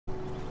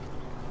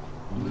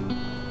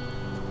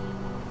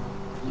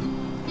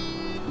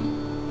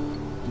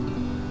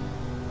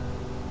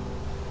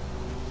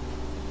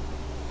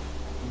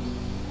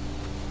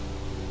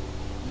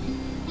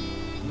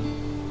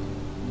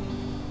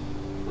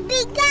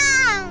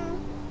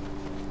Come!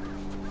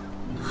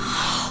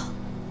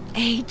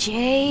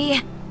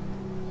 AJ...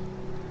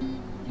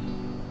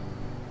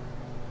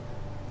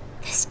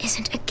 This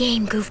isn't a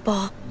game,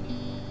 goofball.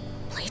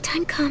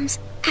 Playtime comes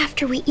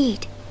after we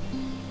eat.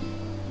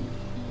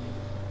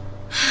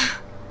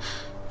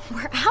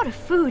 We're out of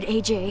food,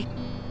 AJ.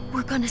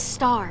 We're gonna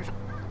starve.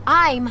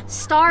 I'm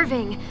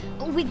starving.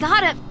 We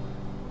gotta...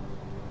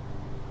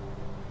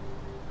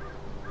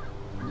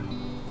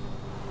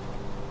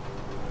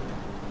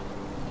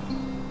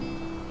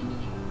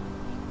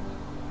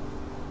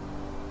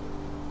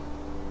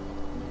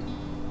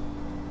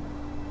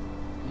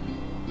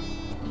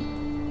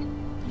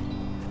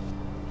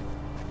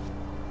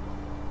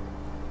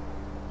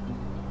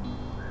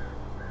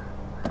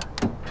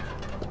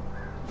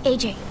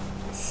 AJ,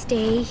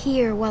 stay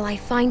here while I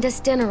find us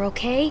dinner,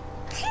 okay?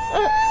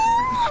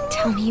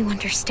 Tell me you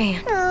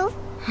understand. No.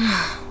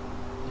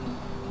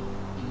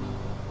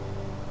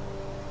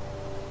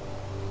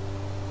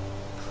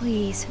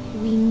 Please,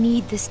 we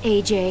need this,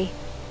 AJ.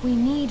 We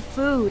need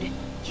food.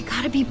 You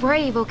gotta be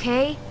brave,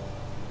 okay?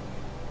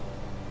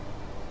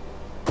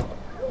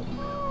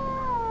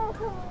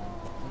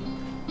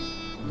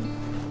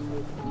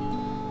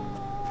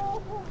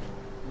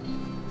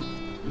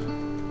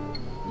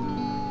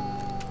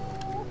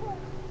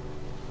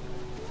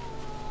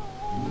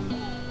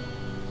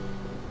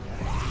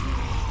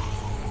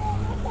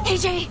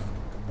 AJ!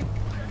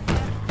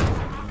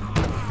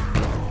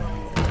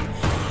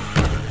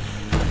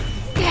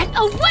 Get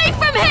away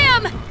from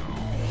him!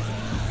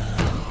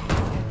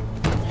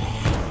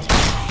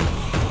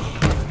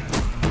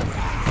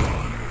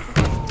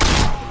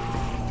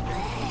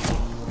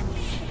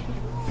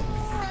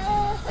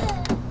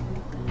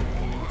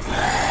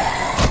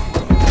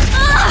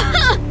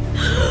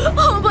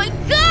 Oh my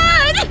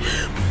God!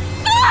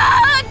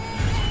 Fuck!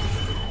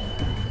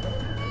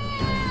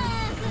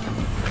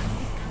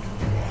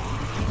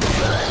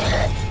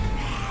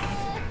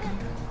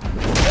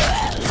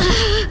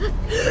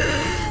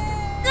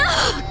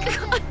 Oh,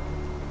 God.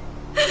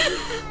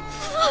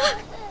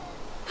 Fuck.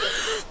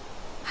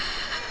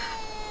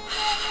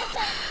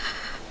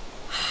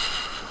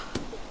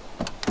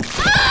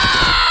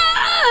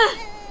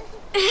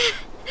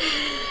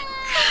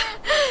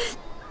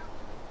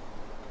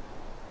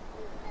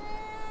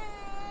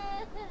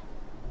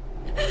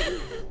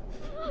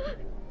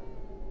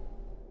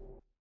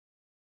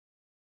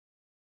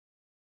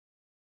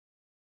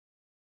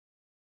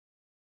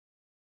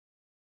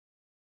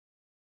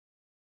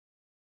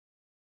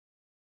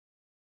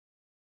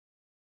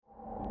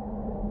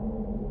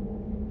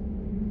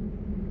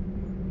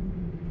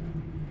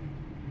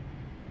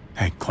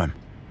 Hey, Clem.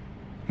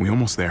 We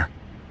almost there.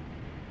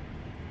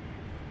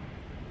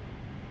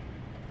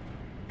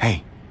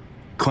 Hey,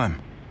 Clem.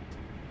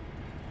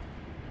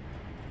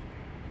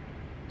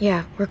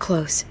 Yeah, we're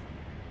close.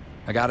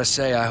 I gotta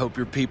say, I hope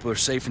your people are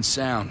safe and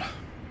sound.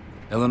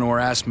 Eleanor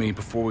asked me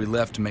before we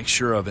left to make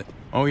sure of it.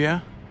 Oh, yeah?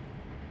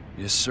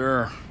 Yes,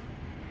 sir.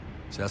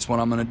 So that's what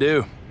I'm gonna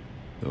do.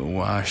 Though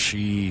why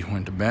she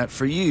went to bat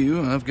for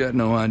you, I've got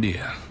no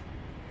idea.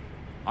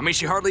 I mean,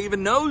 she hardly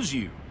even knows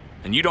you.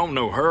 And you don't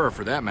know her,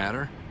 for that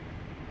matter.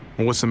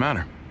 Well, what's the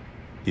matter?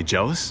 You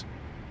jealous?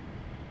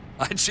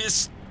 I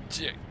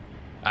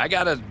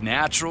got a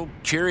natural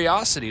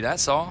curiosity,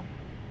 that's all.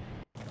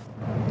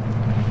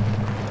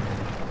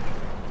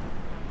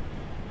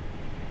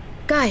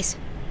 Guys,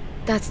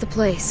 that's the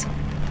place.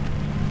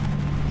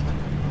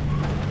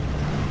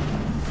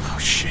 Oh,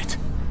 shit.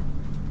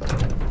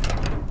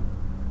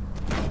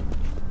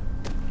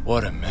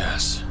 What a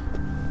mess.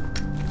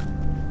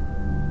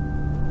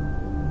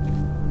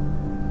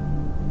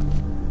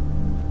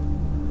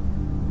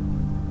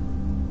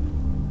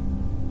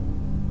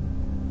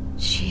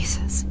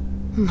 Jesus.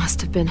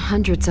 Must have been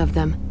hundreds of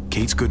them.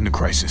 Kate's good in a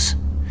crisis.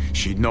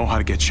 She'd know how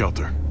to get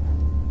shelter.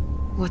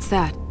 What's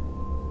that?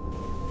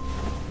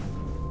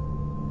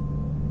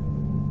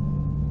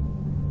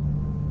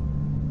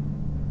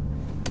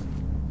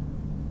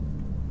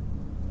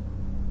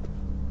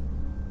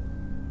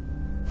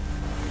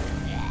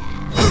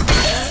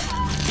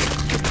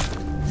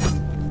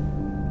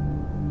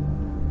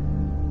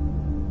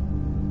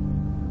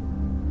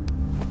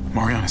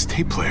 Mariana's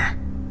tape player.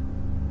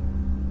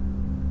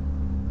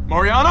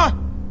 Mariana?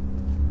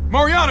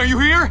 Mariana, are you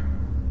here?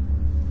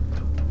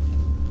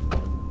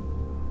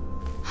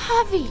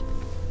 Javi!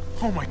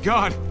 Oh my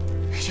God.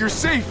 You're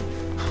safe.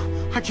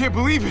 I can't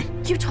believe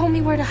it. You told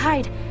me where to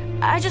hide.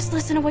 I just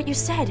listened to what you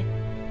said.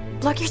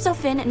 Lock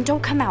yourself in and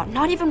don't come out,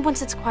 not even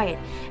once it's quiet.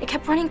 It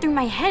kept running through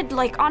my head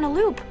like on a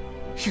loop.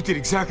 You did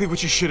exactly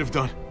what you should have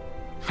done.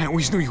 I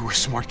always knew you were a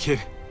smart kid.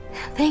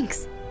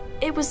 Thanks.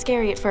 It was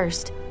scary at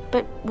first,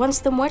 but once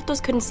the muertos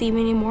couldn't see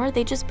me anymore,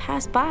 they just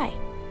passed by.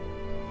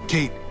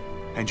 Kate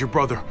and your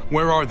brother,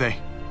 where are they?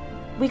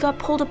 We got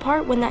pulled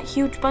apart when that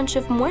huge bunch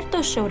of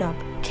muertos showed up.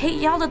 Kate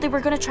yelled that they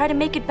were gonna try to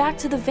make it back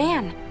to the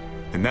van.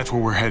 And that's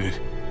where we're headed.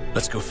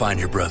 Let's go find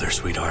your brother,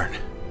 sweetheart.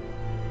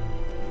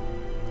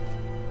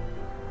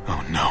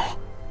 Oh no.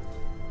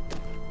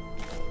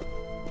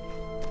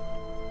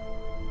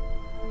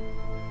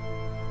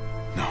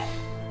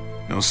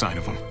 No sign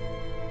of them.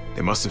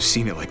 They must have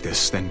seen it like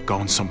this, then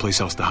gone someplace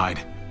else to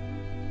hide.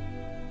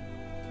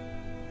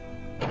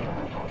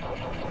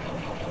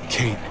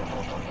 Kate.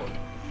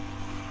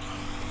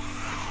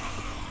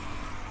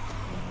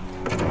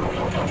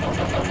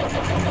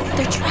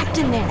 They're trapped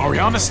in there.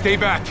 Ariana, stay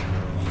back!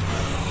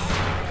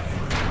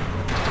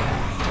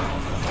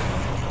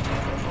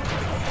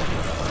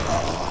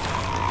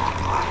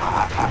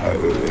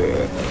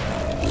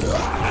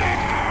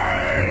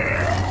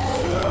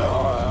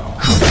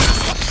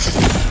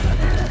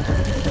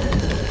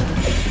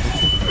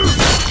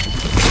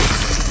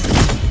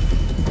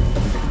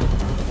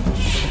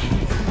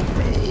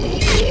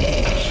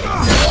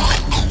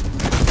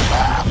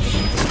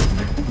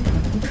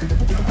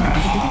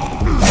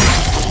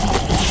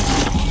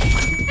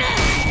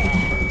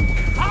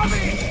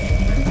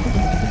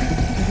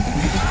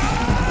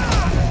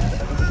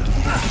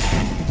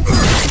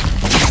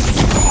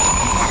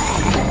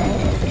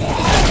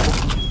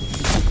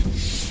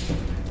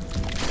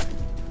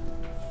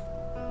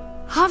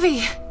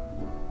 Javi,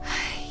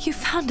 you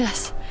found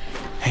us.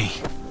 Hey,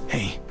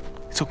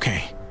 it's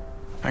okay.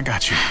 I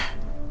got you.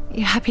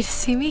 You happy to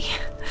see me?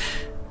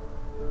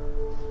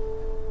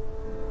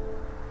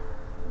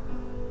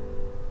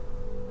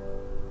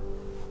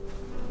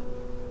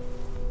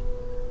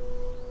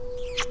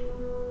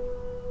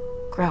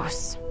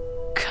 Gross.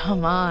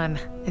 Come on,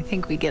 I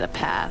think we get a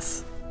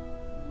pass.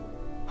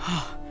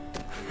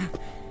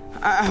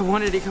 I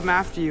wanted to come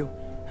after you.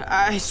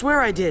 I swear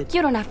I did.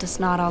 You don't have to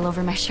snot all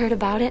over my shirt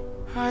about it.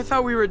 I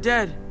thought we were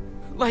dead.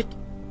 Like,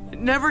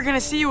 never gonna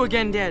see you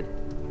again dead.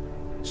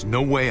 There's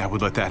no way I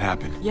would let that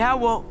happen. Yeah,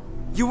 well,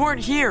 you weren't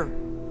here.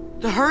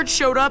 The herd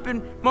showed up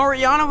and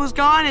Mariana was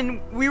gone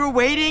and we were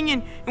waiting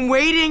and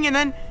waiting and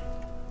then...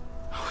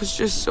 I was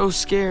just so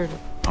scared.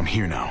 I'm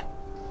here now.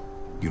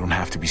 You don't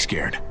have to be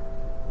scared.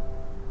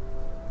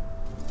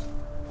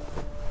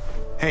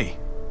 Hey,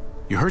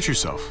 you hurt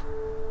yourself.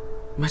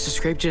 Must have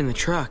scraped it in the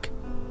truck.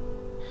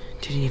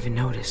 Didn't even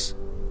notice.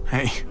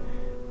 Hey,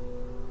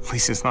 at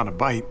least it's not a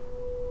bite.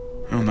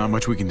 Well, not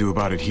much we can do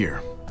about it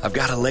here. I've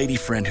got a lady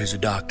friend who's a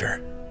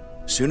doctor.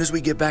 Soon as we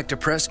get back to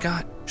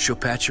Prescott, she'll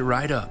patch you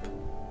right up.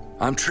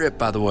 I'm Tripp,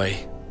 by the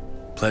way.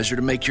 Pleasure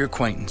to make your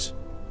acquaintance.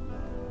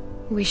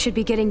 We should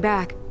be getting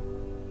back.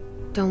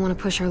 Don't want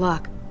to push our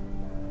luck.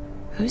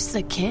 Who's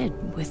the kid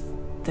with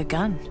the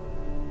gun?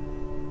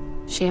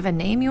 She have a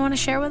name you want to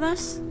share with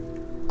us?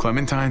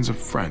 Clementine's a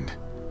friend.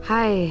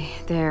 Hi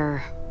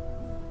there.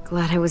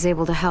 Glad I was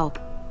able to help.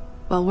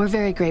 Well, we're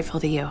very grateful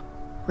to you.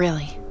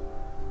 Really.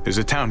 There's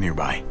a town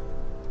nearby.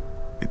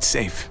 It's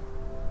safe.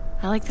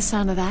 I like the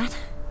sound of that.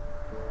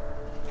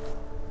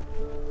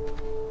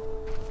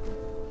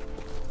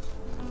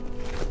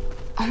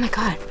 Oh my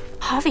god.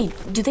 Javi,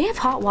 do they have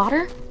hot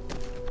water?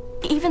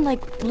 Even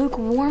like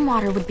lukewarm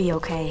water would be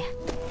okay.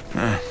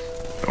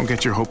 Don't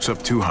get your hopes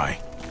up too high.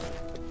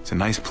 It's a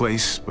nice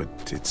place, but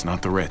it's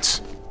not the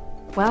Ritz.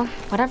 Well,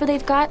 whatever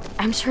they've got,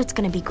 I'm sure it's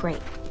gonna be great.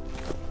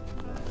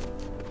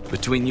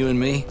 Between you and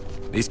me,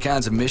 these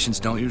kinds of missions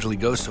don't usually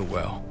go so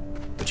well.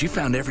 But you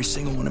found every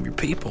single one of your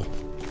people.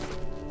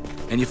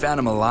 And you found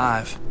them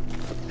alive,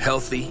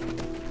 healthy,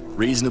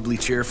 reasonably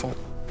cheerful.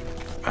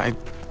 I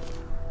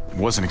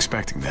wasn't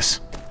expecting this.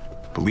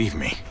 Believe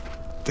me,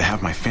 to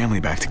have my family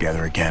back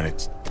together again,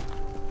 it's...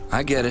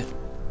 I get it.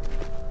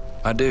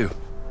 I do.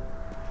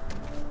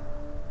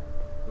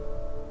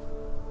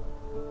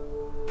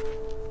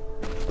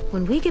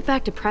 When we get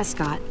back to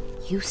Prescott,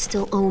 you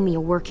still owe me a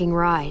working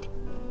ride.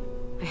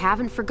 I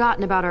haven't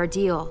forgotten about our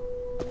deal.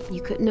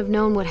 You couldn't have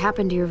known what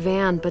happened to your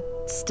van, but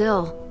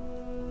still.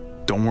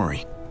 Don't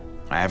worry.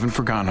 I haven't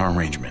forgotten our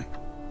arrangement.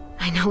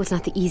 I know it's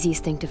not the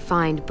easiest thing to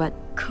find, but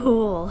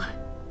cool.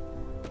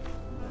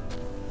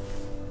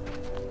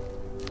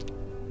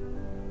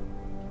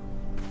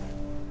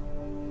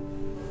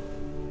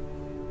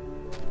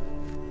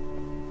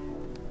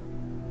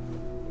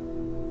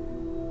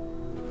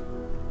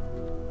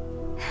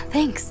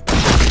 Thanks.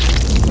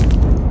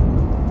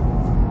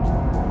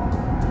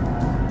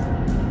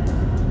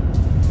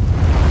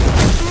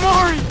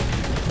 Mari!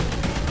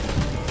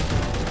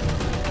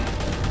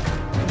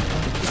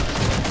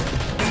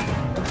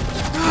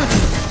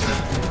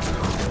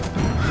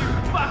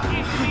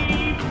 Fucking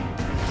team!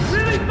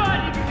 Really thought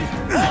you could just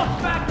walk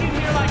back in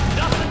here like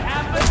nothing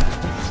happened?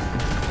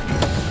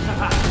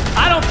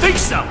 I don't think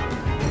so!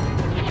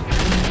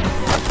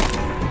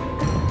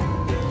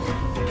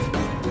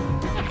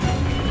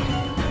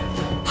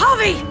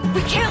 Javi!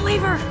 We can't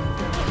leave her!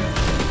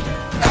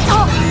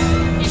 Oh!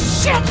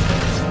 Shit!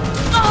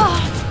 Oh!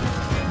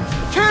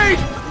 Kate!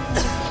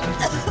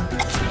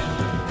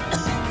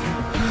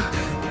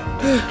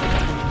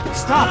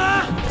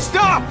 Stop!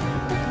 Stop!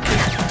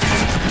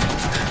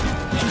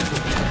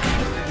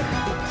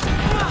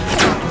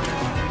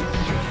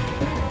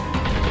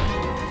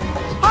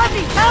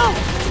 Javi, help!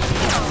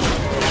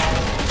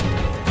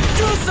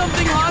 Do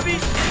something, Javi!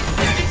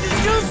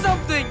 Just do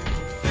something!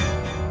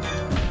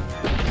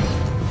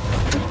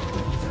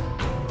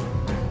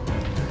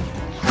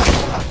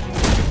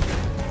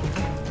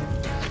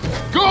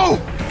 Go!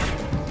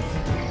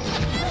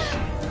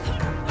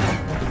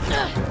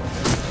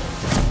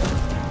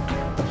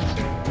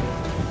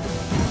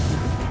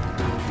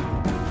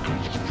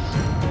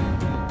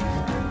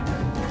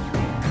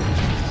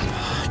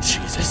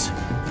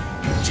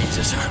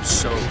 I'm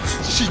so...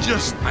 She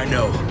just... I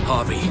know,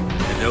 Javi,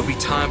 and there'll be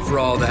time for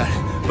all that,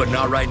 but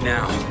not right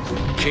now.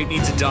 Kate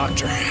needs a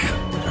doctor.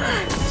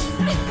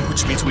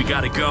 Which means we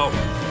gotta go.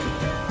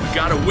 We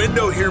got a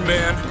window here,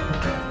 man.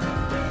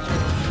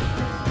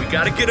 We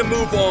gotta get a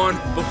move on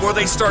before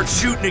they start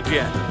shooting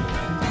again.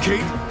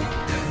 Kate,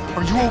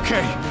 are you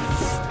okay?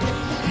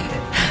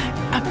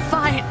 I'm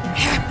fine.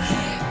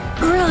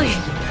 Really?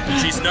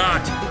 She's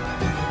not.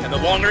 And the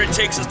longer it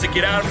takes us to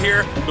get out of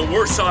here, the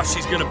worse off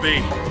she's gonna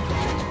be.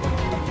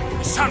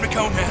 It's time to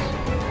go, man.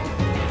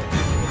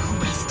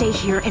 We stay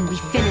here and we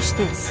finish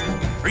this.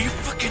 Are you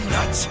fucking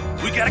nuts?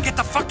 We gotta get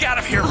the fuck out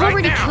of here I've right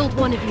already now! killed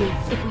one of you.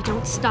 If we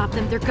don't stop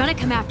them, they're gonna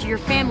come after your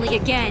family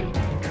again.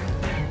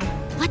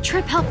 Let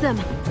Tripp help them.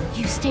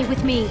 You stay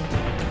with me.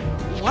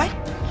 What?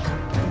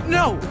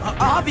 No,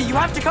 Javi, you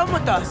have to come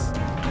with us.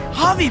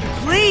 Javi,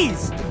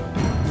 please.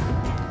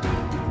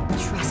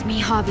 Trust me,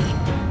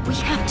 Javi. We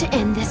have to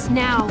end this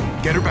now.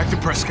 Get her back to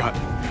Prescott.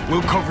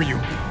 We'll cover you.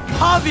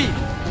 Javi!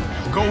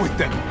 Go with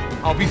them.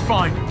 I'll be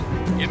fine.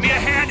 Give me a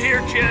hand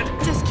here, kid!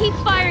 Just keep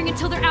firing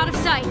until they're out of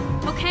sight,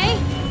 okay?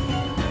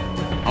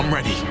 I'm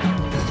ready.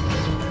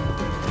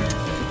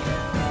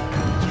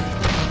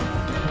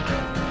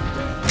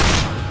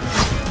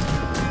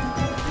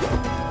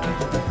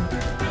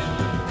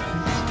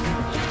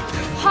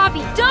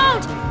 Javi,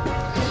 don't!